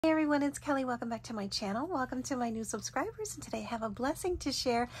Hey everyone, it's Kelly. Welcome back to my channel. Welcome to my new subscribers. And today I have a blessing to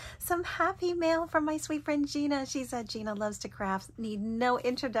share some happy mail from my sweet friend Gina. She's at Gina Loves to Craft. Need no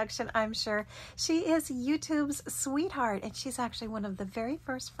introduction, I'm sure. She is YouTube's sweetheart, and she's actually one of the very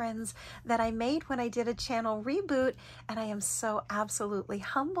first friends that I made when I did a channel reboot. And I am so absolutely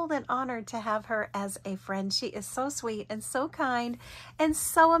humbled and honored to have her as a friend. She is so sweet and so kind and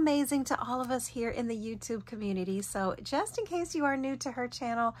so amazing to all of us here in the YouTube community. So just in case you are new to her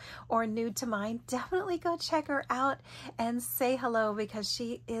channel or new to mine, definitely go check her out and say hello, because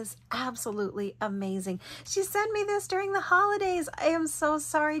she is absolutely amazing. She sent me this during the holidays. I am so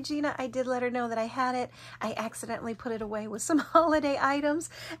sorry, Gina. I did let her know that I had it. I accidentally put it away with some holiday items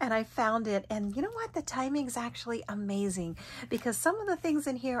and I found it. And you know what? The timing is actually amazing, because some of the things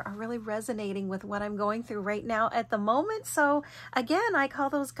in here are really resonating with what I'm going through right now at the moment. So again, I call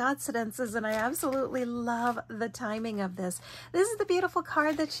those coincidences, and I absolutely love the timing of this. This is the beautiful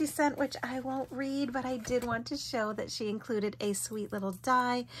card that she sent, which I won't read, but I did want to show that she included a sweet little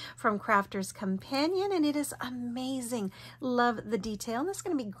die from Crafter's Companion, and it is amazing. Love the detail. And this is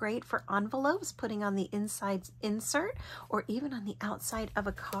going to be great for envelopes, putting on the inside insert, or even on the outside of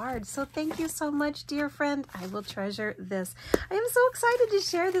a card. So thank you so much, dear friend. I will treasure this. I am so excited to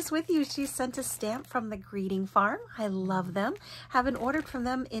share this with you. She sent a stamp from the Greeting Farm. I love them. Haven't ordered from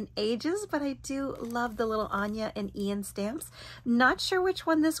them in ages, but I do love the little Anya and Ian stamps. Not sure which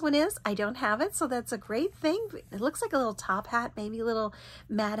one this one is. I don't have it, so that's a great thing. It looks like a little top hat, maybe a little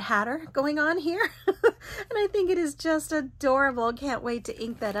Mad Hatter going on here. And I think it is just adorable. Can't wait to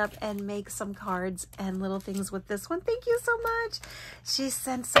ink that up and make some cards and little things with this one. Thank you so much. She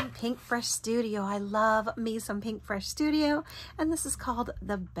sent some Pink Fresh Studio. I love me some Pink Fresh Studio, and this is called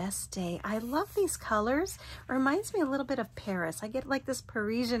The Best Day. I love these colors. Reminds me a little bit of Paris. I get like this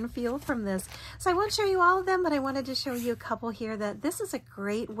Parisian feel from this. So I won't show you all of them, but I wanted to show you a couple here. That this is a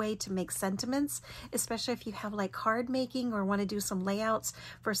great way to make sentiments, especially if you have like card making or want to do some layouts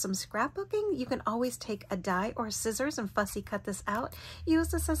for some scrapbooking. You can always take a die or scissors and fussy cut this out. Use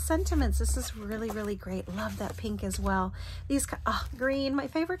this as sentiments. This is really, really great. Love that pink as well. These, green, my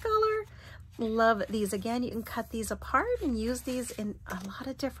favorite color. Love these. Again, you can cut these apart and use these in a lot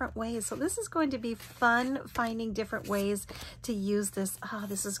of different ways. So this is going to be fun, finding different ways to use this. Oh,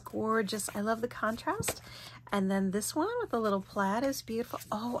 this is gorgeous. I love the contrast. And then this one with the little plaid is beautiful.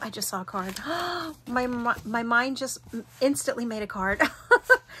 Oh, I just saw a card. My mind just instantly made a card.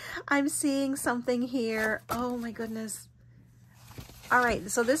 I'm seeing something here. Oh my goodness. All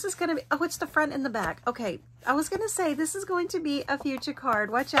right, so this is going to be, oh, it's the front and the back. Okay, I was going to say this is going to be a future card.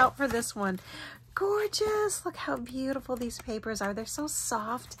 Watch out for this one. Gorgeous. Look how beautiful these papers are. They're so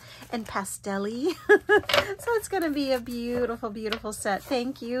soft and pastel-y. So it's going to be a beautiful, beautiful set.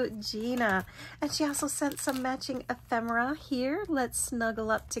 Thank you, Gina. And she also sent some matching ephemera here. Let's snuggle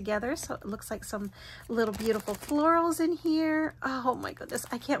up together. So it looks like some little beautiful florals in here. Oh my goodness.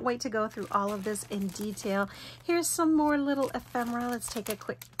 I can't wait to go through all of this in detail. Here's some more little ephemera. Let's take a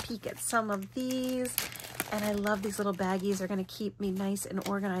quick peek at some of these. And I love these little baggies. They're going to keep me nice and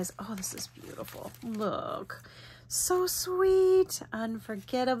organized. Oh, this is beautiful. Look. So sweet.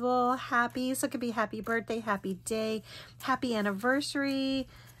 Unforgettable. Happy. So it could be happy birthday, happy day, happy anniversary,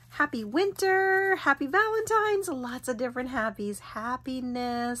 happy winter, happy Valentine's. Lots of different happies.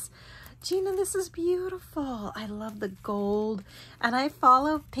 Happiness. Gina, this is beautiful. I love the gold. And I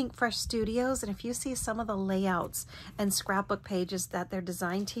follow Pink Fresh Studios. And if you see some of the layouts and scrapbook pages that their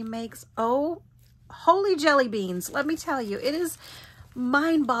design team makes, oh, holy jelly beans, let me tell you, it is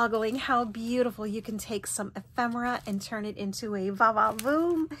mind-boggling how beautiful you can take some ephemera and turn it into a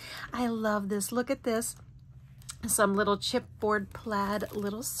va-va-voom. I love this. Look at this. Some little chipboard plaid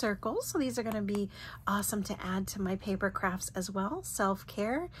little circles. So these are going to be awesome to add to my paper crafts as well.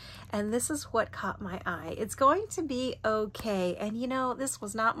 Self-care. And this is what caught my eye. It's going to be okay. And you know, this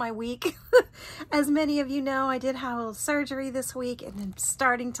was not my week. As many of you know, I did have a surgery this week, and I'm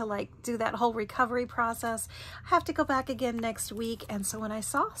starting to like do that whole recovery process. I have to go back again next week. And so when I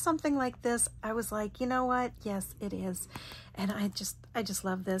saw something like this, I was like, you know what? Yes, it is. And I just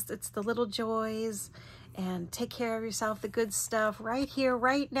love this. It's the little joys. And take care of yourself, the good stuff right here,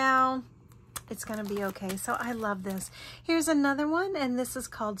 right now. It's going to be okay. So I love this. Here's another one, and this is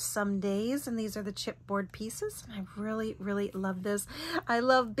called Some Days, and these are the chipboard pieces. And I really, really love this. I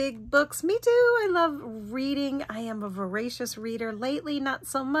love big books. Me too. I love reading. I am a voracious reader. Lately, not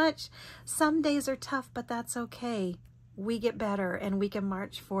so much. Some days are tough, but that's okay. we get better and we can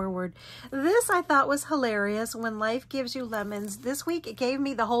march forward. This I thought was hilarious. When life gives you lemons, this week it gave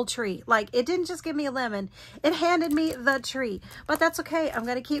me the whole tree. Like, it didn't just give me a lemon, it handed me the tree. But that's okay, I'm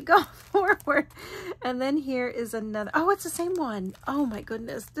gonna keep going forward. And then here is another. Oh, it's the same one. Oh my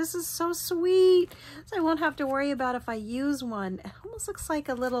goodness, this is so sweet. So I won't have to worry about if I use one. It almost looks like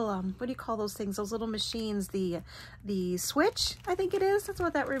a little what do you call those things, those little machines, the switch, I think it is. That's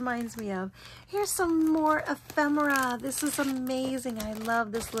what that reminds me of. Here's some more ephemera. This is amazing. I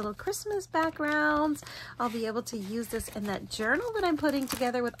love this little Christmas backgrounds. I'll be able to use this in that journal that I'm putting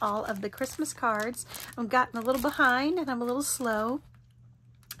together with all of the Christmas cards. I've gotten a little behind and I'm a little slow.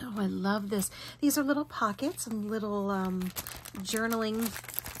 Oh, I love this. These are little pockets and little journaling,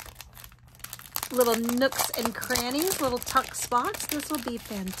 little nooks and crannies, little tuck spots. This will be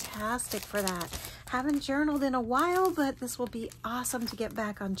fantastic for that. Haven't journaled in a while, but this will be awesome to get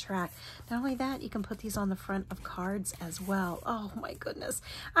back on track. Not only that, you can put these on the front of cards as well. Oh my goodness.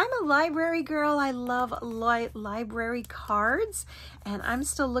 I'm a library girl. I love library cards, and I'm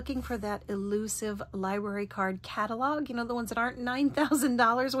still looking for that elusive library card catalog. You know, the ones that aren't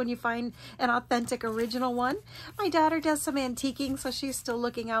 $9,000 when you find an authentic original one. My daughter does some antiquing, so she's still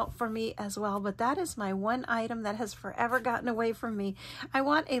looking out for me as well, but that is my one item that has forever gotten away from me. I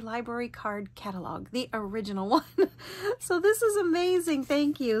want a library card catalog, the original one. So this is amazing.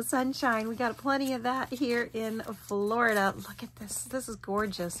 Thank you, sunshine. We got plenty of that here in Florida. Look at this. This is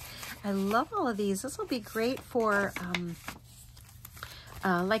gorgeous. I love all of these. This will be great for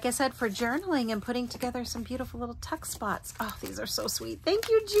like I said, for journaling and putting together some beautiful little tuck spots. Oh, these are so sweet. Thank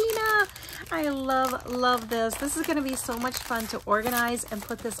you, Gina. I love this. This is going to be so much fun to organize and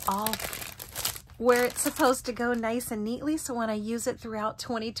put this all where it's supposed to go, nice and neatly. So when I use it throughout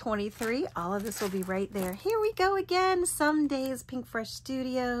 2023, all of this will be right there. Here we go again. Some days, Pink Fresh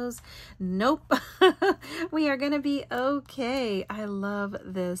Studios. Nope. We are going to be okay. I love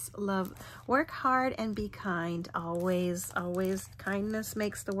this. Love. Work hard and be kind. Always, always. Kindness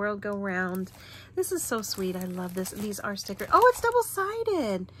makes the world go round. This is so sweet. I love this. These are stickers. Oh, it's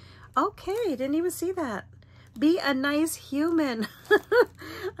double-sided. Okay, didn't even see that. Be a nice human.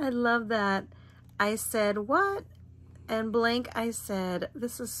 I love that. I said, what? And blank, I said,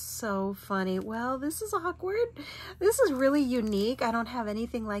 this is so funny. Well, this is awkward. This is really unique. I don't have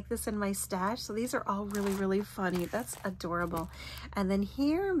anything like this in my stash. So these are all really, really funny. That's adorable. And then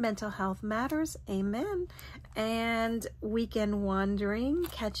here, mental health matters. Amen. And weekend wandering,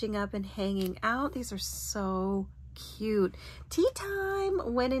 catching up and hanging out. These are so cute. Tea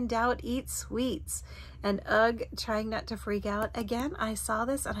time. When in doubt, eat sweets. And ugh, trying not to freak out. Again, I saw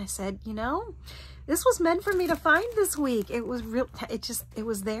this and I said, you know, this was meant for me to find this week. It was real. It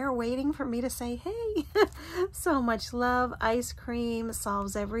was there waiting for me to say, hey. So much love. Ice cream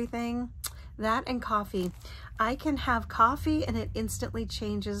solves everything. That and coffee. I can have coffee and it instantly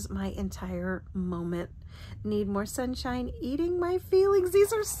changes my entire moment. Need more sunshine, eating my feelings.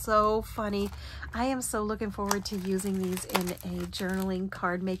 These are so funny. I am so looking forward to using these in a journaling,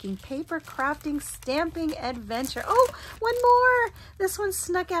 card making, paper crafting, stamping adventure. Oh, one more. This one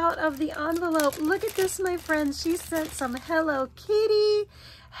snuck out of the envelope. Look at this, my friends. She sent some Hello Kitty.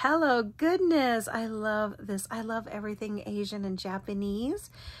 Hello goodness. I love this. I love everything Asian and Japanese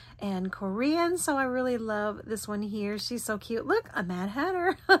and Korean, so I really love this one here. She's so cute. Look, a Mad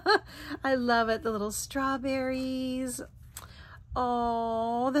Hatter. I love it. The little strawberries.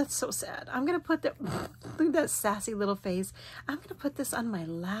 Oh, that's so sad. I'm gonna put that, look at that sassy little face. I'm gonna put this on my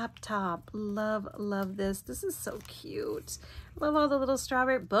laptop. Love this. This is so cute. Love all the little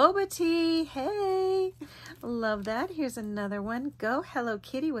strawberry boba tea. Hey, love that. Here's another one. Go Hello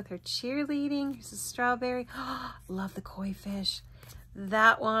Kitty with her cheerleading. Here's a strawberry. Oh, love the koi fish.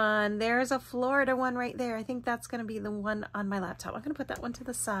 That one. There's a Florida one right there. I think that's going to be the one on my laptop. I'm going to put that one to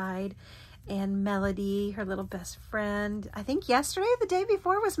the side. And Melody, her little best friend. I think yesterday, the day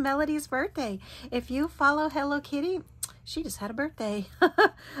before, was Melody's birthday. If you follow Hello Kitty, she just had a birthday.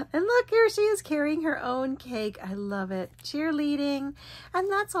 And look, here she is carrying her own cake. I love it. Cheerleading.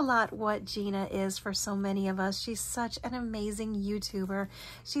 And that's a lot what Gina is for so many of us. She's such an amazing YouTuber.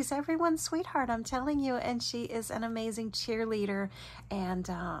 She's everyone's sweetheart, I'm telling you. And she is an amazing cheerleader. And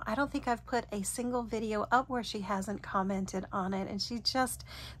I don't think I've put a single video up where she hasn't commented on it. And she just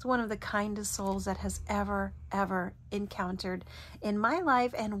is one of the kindest souls that has ever encountered in my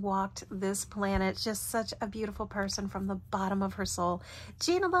life and walked this planet. Just such a beautiful person from the bottom of her soul.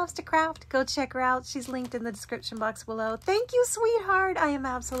 Gina loves to craft. Go check her out. She's linked in the description box below. Thank you, sweetheart. I am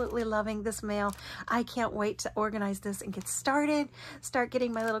absolutely loving this mail. I can't wait to organize this and get started. Start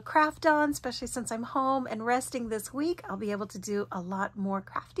getting my little craft on, especially since I'm home and resting this week. I'll be able to do a lot more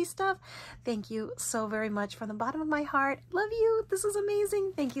crafty stuff. Thank you so very much from the bottom of my heart. Love you. This is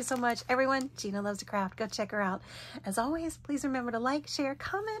amazing. Thank you so much. Everyone, Gina loves to craft. Go check her out. As always, please remember to like, share,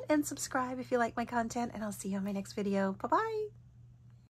 comment, and subscribe if you like my content, and I'll see you on my next video. Bye-bye.